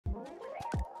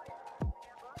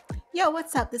Yo,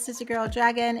 what's up? This is your girl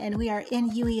Dragon, and we are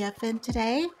in UEFN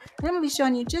today. And I'm going to be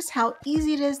showing you just how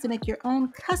easy it is to make your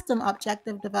own custom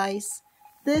objective device.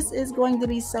 This is going to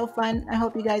be so fun. I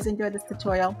hope you guys enjoy this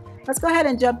tutorial. Let's go ahead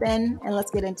and jump in and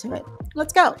let's get into it.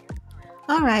 Let's go!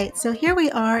 Alright, so here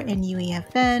we are in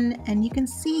UEFN, and you can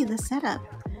see the setup.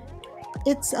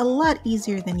 It's a lot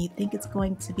easier than you think it's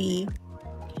going to be.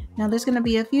 Now there's going to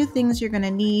be a few things you're going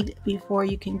to need before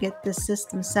you can get this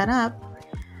system set up.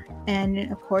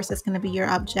 And of course, it's going to be your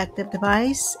objective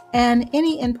device and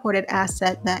any imported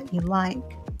asset that you like.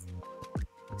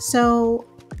 So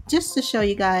just to show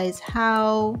you guys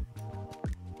how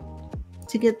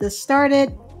to get this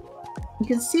started, you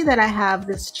can see that I have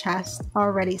this chest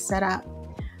already set up.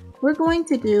 We're going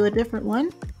to do a different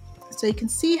one so you can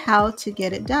see how to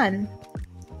get it done.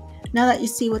 Now that you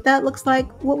see what that looks like,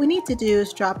 what we need to do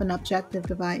is drop an objective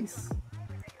device.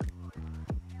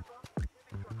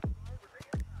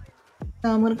 So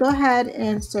I'm going to go ahead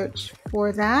and search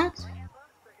for that.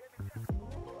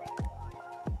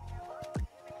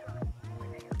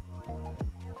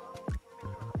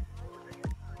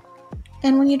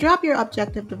 And when you drop your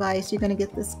objective device, you're going to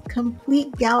get this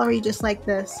complete gallery just like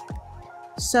this.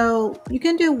 So you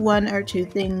can do one or two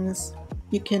things.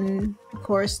 You can, of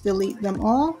course, delete them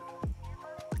all,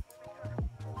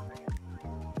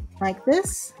 like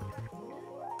this,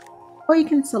 or you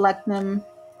can select them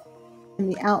in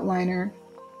the outliner,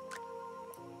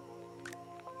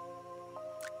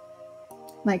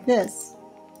 like this.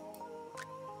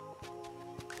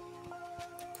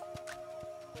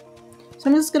 So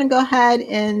I'm just going to go ahead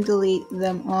and delete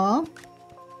them all,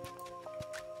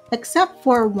 except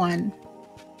for one.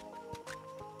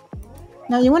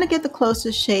 Now you want to get the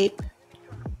closest shape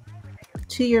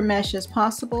to your mesh as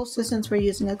possible. So since we're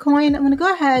using a coin, I'm going to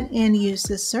go ahead and use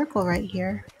this circle right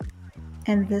here.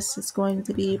 And this is going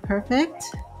to be perfect.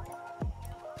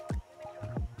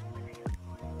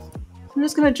 I'm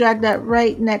just going to drag that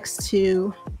right next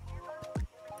to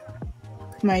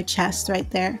my chest right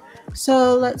there.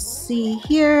 So let's see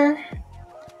here.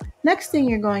 Next thing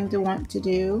you're going to want to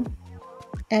do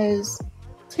is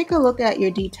take a look at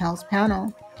your details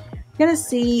panel. You're going to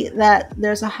see that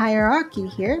there's a hierarchy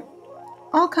here.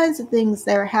 All kinds of things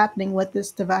that are happening with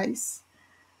this device.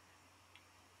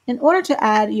 In order to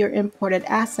add your imported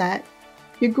asset,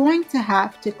 you're going to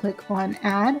have to click on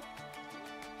Add.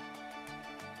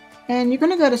 And you're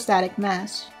going to go to Static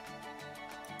Mesh.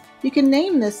 You can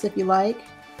name this if you like.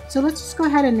 So let's just go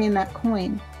ahead and name that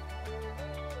coin.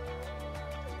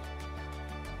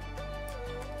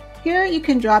 Here you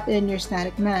can drop in your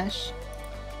static mesh.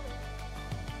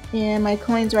 And my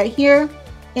coin's right here.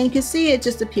 And you can see it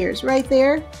just appears right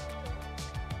there.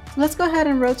 So let's go ahead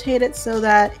and rotate it so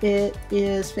that it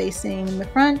is facing the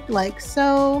front like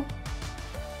so.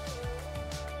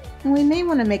 And we may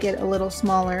want to make it a little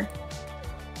smaller.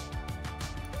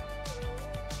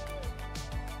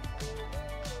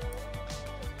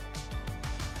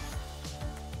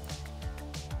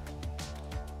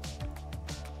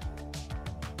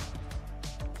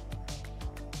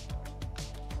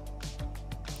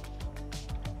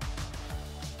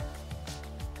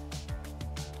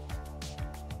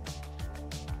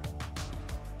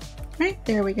 Right,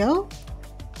 there we go.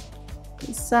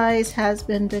 The size has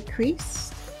been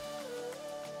decreased.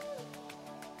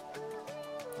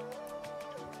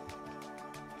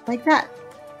 Like that.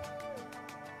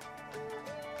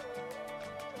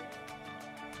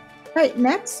 Right,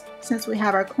 next, since we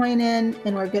have our coin in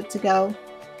and we're good to go,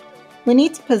 we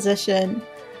need to position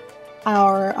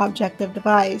our objective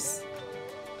device.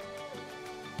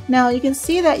 Now you can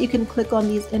see that you can click on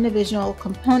these individual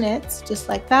components just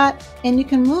like that, and you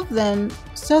can move them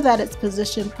so that it's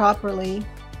positioned properly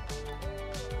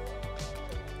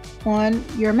on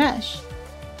your mesh.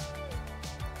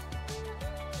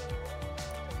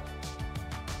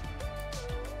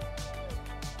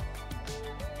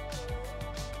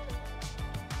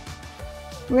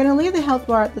 We're going to leave the health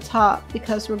bar at the top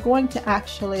because we're going to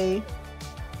actually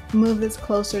move this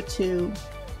closer to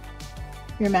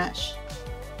your mesh.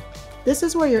 This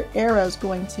is where your arrow is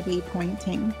going to be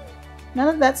pointing. Now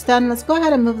that that's done, let's go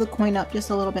ahead and move the coin up just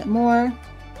a little bit more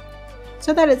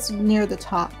so that it's near the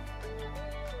top.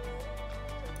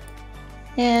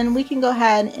 And we can go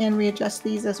ahead and readjust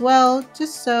these as well,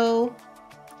 just so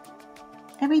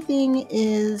everything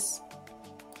is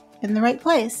in the right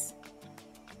place.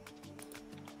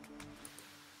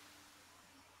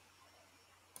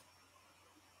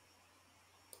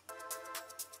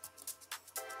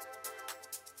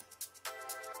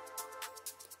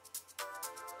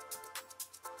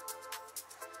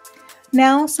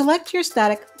 Now select your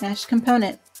static mesh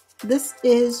component. This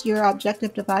is your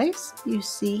objective device you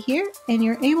see here, and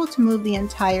you're able to move the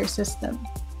entire system.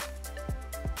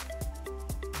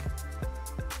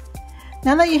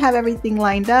 Now that you have everything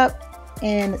lined up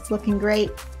and it's looking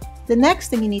great, the next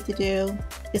thing you need to do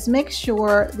is make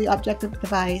sure the objective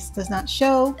device does not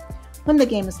show when the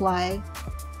game is live.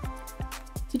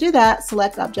 To do that,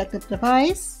 select Objective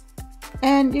Device,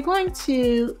 and you're going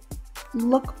to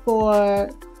look for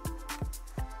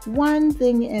one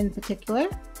thing in particular: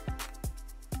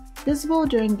 visible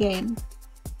during game.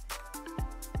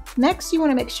 Next, you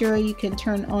want to make sure you can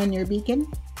turn on your beacon.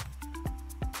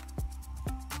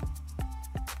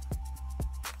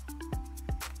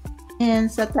 And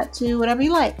set that to whatever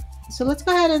you like. So let's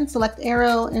go ahead and select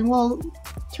arrow, and we'll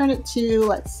turn it to,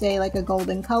 let's say, like a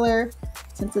golden color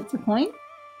since it's a point,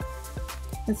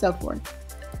 and so forth.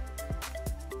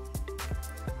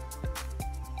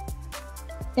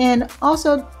 And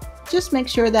also just make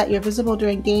sure that your visible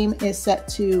during game is set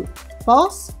to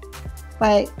false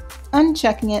by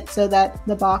unchecking it so that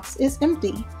the box is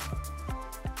empty.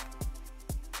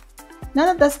 Now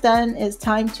that that's done, it's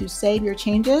time to save your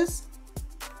changes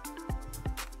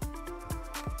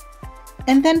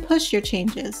and then push your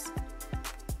changes.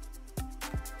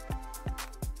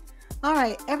 All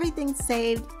right, everything's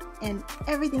saved and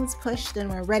everything's pushed and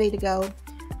we're ready to go.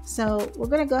 So we're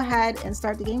gonna go ahead and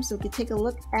start the game so we can take a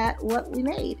look at what we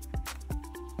made.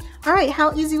 All right,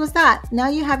 how easy was that? Now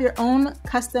you have your own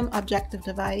custom objective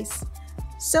device.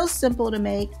 So simple to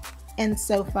make and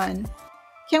so fun.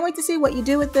 Can't wait to see what you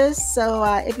do with this. So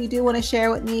if you do want to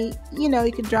share with me, you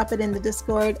can drop it in the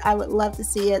Discord. I would love to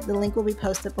see it. The link will be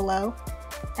posted below.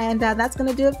 And that's going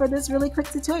to do it for this really quick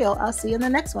tutorial. I'll see you in the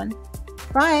next one.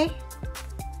 Bye.